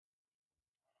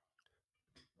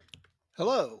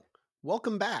Hello,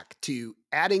 welcome back to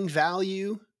Adding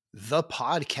Value, the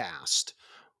podcast.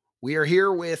 We are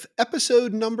here with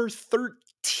episode number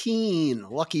 13,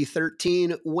 lucky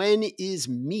 13. When is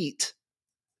meat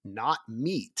not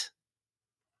meat?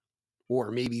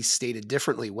 Or maybe stated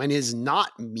differently, when is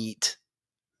not meat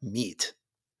meat?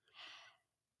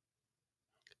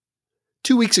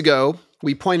 2 weeks ago,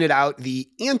 we pointed out the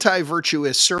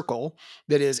anti-virtuous circle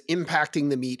that is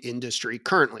impacting the meat industry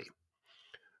currently.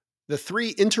 The three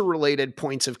interrelated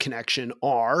points of connection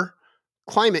are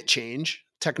climate change,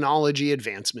 technology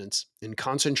advancements, and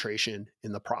concentration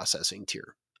in the processing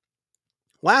tier.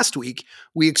 Last week,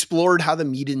 we explored how the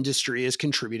meat industry is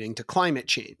contributing to climate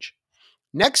change.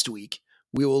 Next week,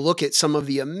 we will look at some of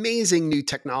the amazing new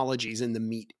technologies in the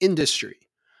meat industry.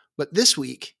 But this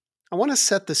week, I want to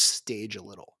set the stage a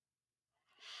little.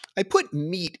 I put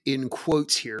meat in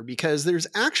quotes here because there's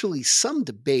actually some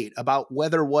debate about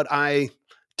whether what I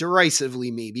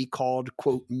derisively maybe called,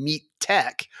 quote, meat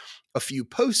tech a few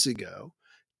posts ago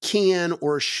can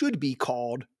or should be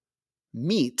called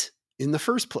meat in the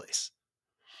first place.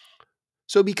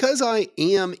 So because I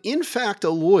am in fact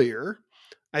a lawyer,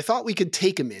 I thought we could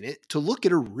take a minute to look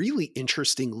at a really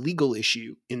interesting legal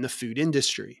issue in the food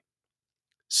industry: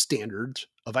 standards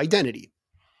of identity.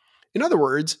 In other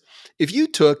words, if you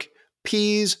took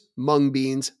peas, mung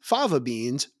beans, fava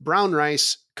beans, brown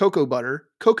rice, cocoa butter,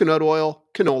 coconut oil,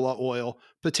 canola oil,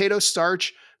 potato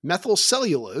starch, methyl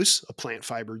cellulose, a plant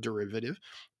fiber derivative,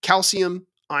 calcium,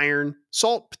 iron,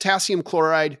 salt, potassium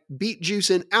chloride, beet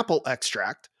juice, and apple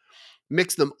extract,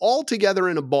 mix them all together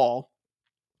in a ball,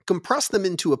 compress them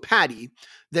into a patty,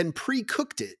 then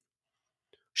pre-cooked it,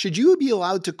 should you be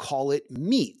allowed to call it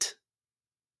meat?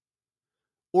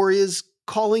 Or is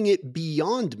calling it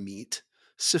beyond meat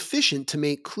sufficient to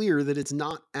make clear that it's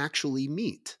not actually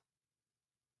meat?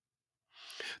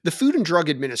 The Food and Drug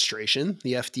Administration,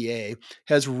 the FDA,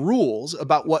 has rules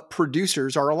about what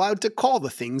producers are allowed to call the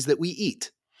things that we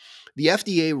eat. The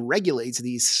FDA regulates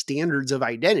these standards of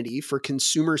identity for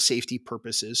consumer safety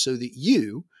purposes so that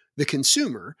you, the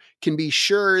consumer, can be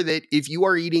sure that if you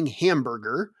are eating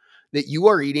hamburger, that you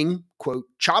are eating, quote,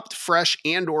 chopped fresh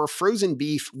and or frozen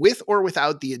beef with or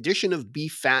without the addition of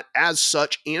beef fat as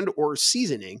such and or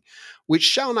seasoning, which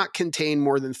shall not contain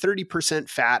more than 30%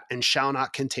 fat and shall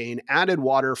not contain added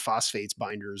water, phosphates,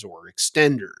 binders, or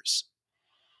extenders.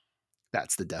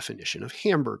 That's the definition of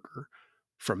hamburger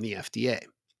from the FDA.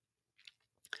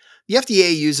 The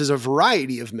FDA uses a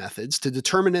variety of methods to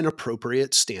determine an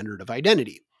appropriate standard of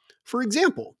identity. For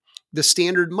example, the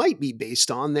standard might be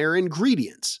based on their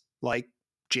ingredients, like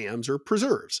jams or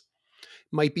preserves.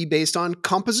 It might be based on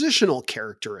compositional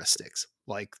characteristics,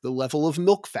 like the level of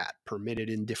milk fat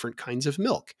permitted in different kinds of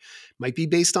milk. It might be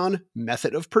based on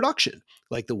method of production,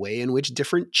 like the way in which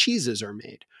different cheeses are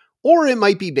made. Or it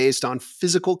might be based on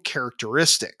physical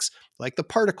characteristics, like the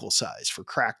particle size for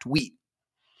cracked wheat.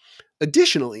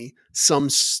 Additionally, some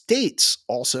states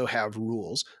also have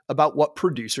rules about what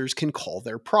producers can call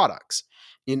their products.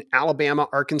 In Alabama,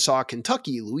 Arkansas,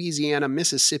 Kentucky, Louisiana,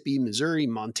 Mississippi, Missouri,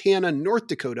 Montana, North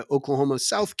Dakota, Oklahoma,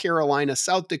 South Carolina,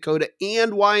 South Dakota,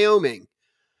 and Wyoming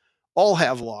all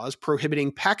have laws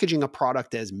prohibiting packaging a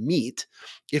product as meat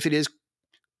if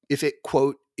it,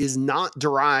 quote, is not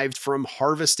derived from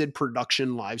harvested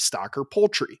production livestock or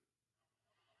poultry.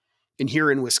 And here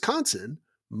in Wisconsin,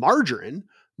 margarine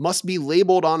must be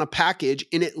labeled on a package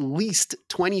in at least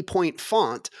 20-point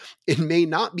font and may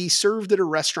not be served at a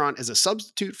restaurant as a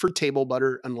substitute for table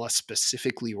butter unless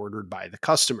specifically ordered by the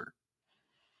customer.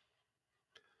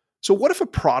 So what if a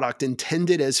product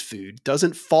intended as food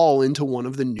doesn't fall into one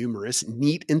of the numerous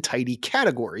neat and tidy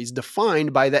categories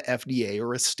defined by the FDA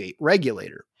or a state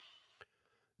regulator?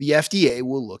 The FDA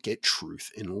will look at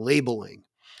truth in labeling.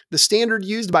 The standard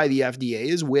used by the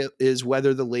FDA is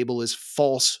whether the label is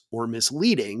false or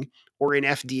misleading, or in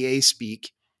FDA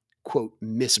speak, quote,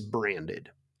 misbranded.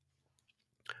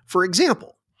 For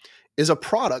example, is a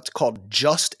product called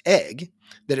Just Egg,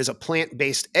 that is a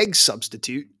plant-based egg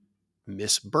substitute,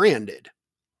 misbranded?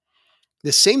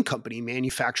 This same company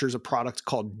manufactures a product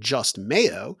called Just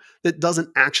Mayo that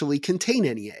doesn't actually contain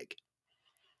any egg.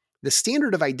 The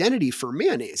standard of identity for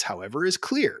mayonnaise, however, is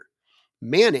clear.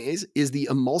 Mayonnaise is the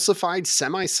emulsified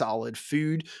semi-solid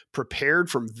food prepared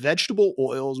from vegetable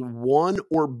oils, one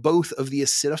or both of the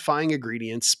acidifying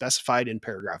ingredients specified in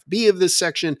paragraph B of this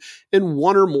section, and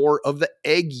one or more of the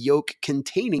egg yolk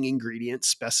containing ingredients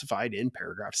specified in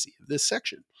paragraph C of this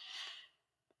section.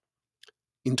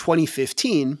 In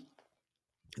 2015,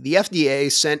 the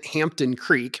FDA sent Hampton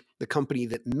Creek, the company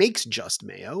that makes Just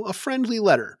Mayo, a friendly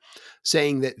letter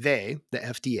saying that they, the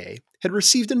FDA, had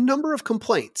received a number of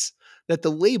complaints that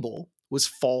the label was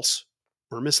false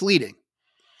or misleading.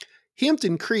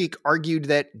 Hampton Creek argued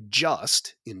that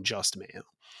just, in Just Mayo,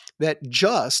 that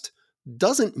just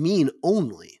doesn't mean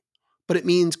only, but it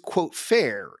means, quote,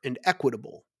 fair and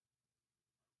equitable.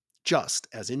 Just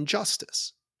as in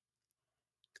justice.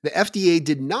 The FDA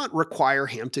did not require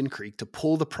Hampton Creek to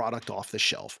pull the product off the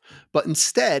shelf, but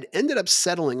instead ended up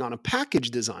settling on a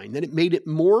package design that it made it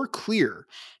more clear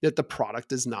that the product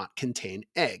does not contain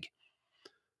egg.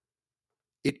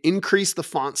 It increased the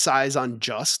font size on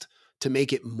Just to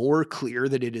make it more clear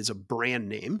that it is a brand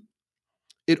name.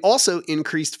 It also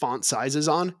increased font sizes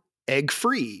on Egg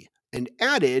Free and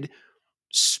added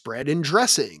spread and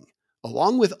dressing,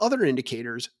 along with other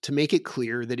indicators to make it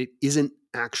clear that it isn't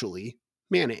actually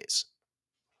mayonnaise.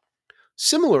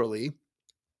 Similarly,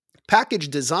 package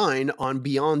design on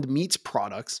Beyond Meat's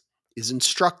products is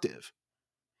instructive.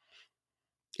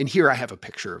 And here I have a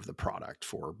picture of the product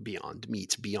for Beyond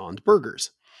Meat's Beyond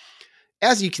Burgers.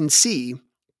 As you can see,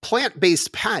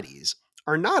 plant-based patties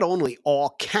are not only all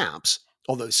caps,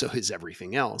 although so is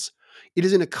everything else, it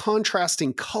is in a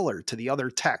contrasting color to the other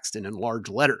text and in large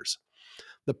letters.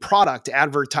 The product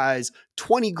advertised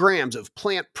 20 grams of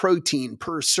plant protein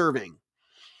per serving.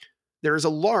 There is a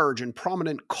large and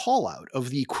prominent call out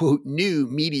of the, quote, new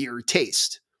meatier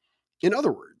taste. In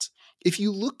other words, if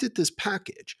you looked at this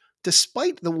package,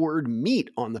 despite the word meat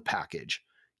on the package,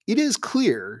 it is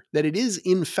clear that it is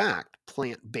in fact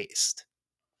plant-based.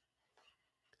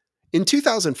 In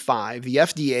 2005, the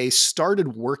FDA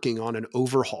started working on an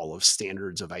overhaul of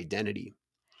standards of identity.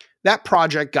 That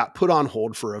project got put on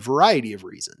hold for a variety of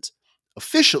reasons.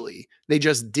 Officially, they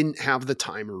just didn't have the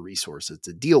time or resources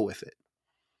to deal with it.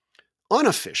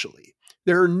 Unofficially,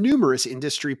 there are numerous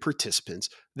industry participants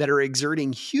that are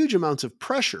exerting huge amounts of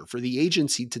pressure for the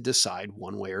agency to decide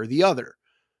one way or the other.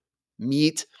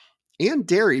 Meat and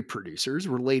dairy producers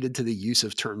related to the use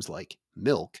of terms like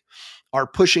milk are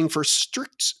pushing for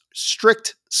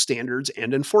strict standards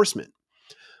and enforcement,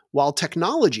 while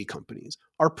technology companies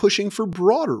are pushing for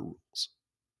broader rules.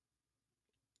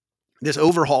 This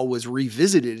overhaul was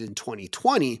revisited in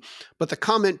 2020, but the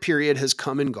comment period has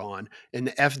come and gone, and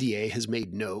the FDA has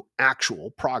made no actual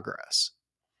progress.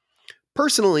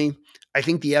 Personally, I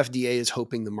think the FDA is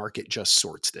hoping the market just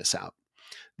sorts this out.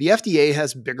 The FDA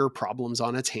has bigger problems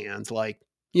on its hands, like,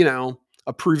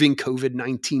 approving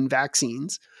COVID-19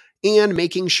 vaccines and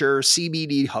making sure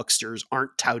CBD hucksters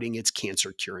aren't touting its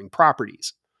cancer-curing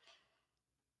properties.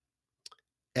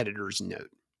 Editor's note: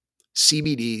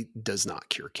 CBD does not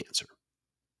cure cancer.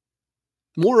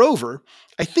 Moreover,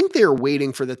 I think they are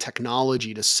waiting for the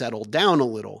technology to settle down a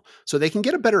little so they can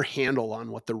get a better handle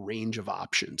on what the range of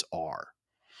options are.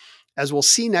 As we'll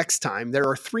see next time, there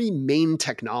are three main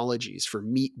technologies for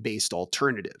meat-based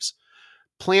alternatives: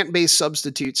 plant-based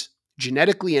substitutes,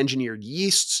 genetically engineered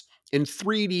yeasts, and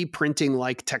 3D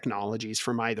printing-like technologies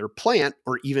from either plant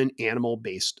or even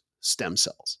animal-based stem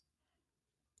cells.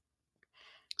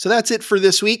 So that's it for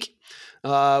this week.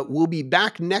 We'll be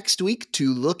back next week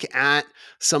to look at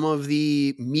some of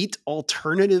the meat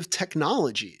alternative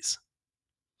technologies.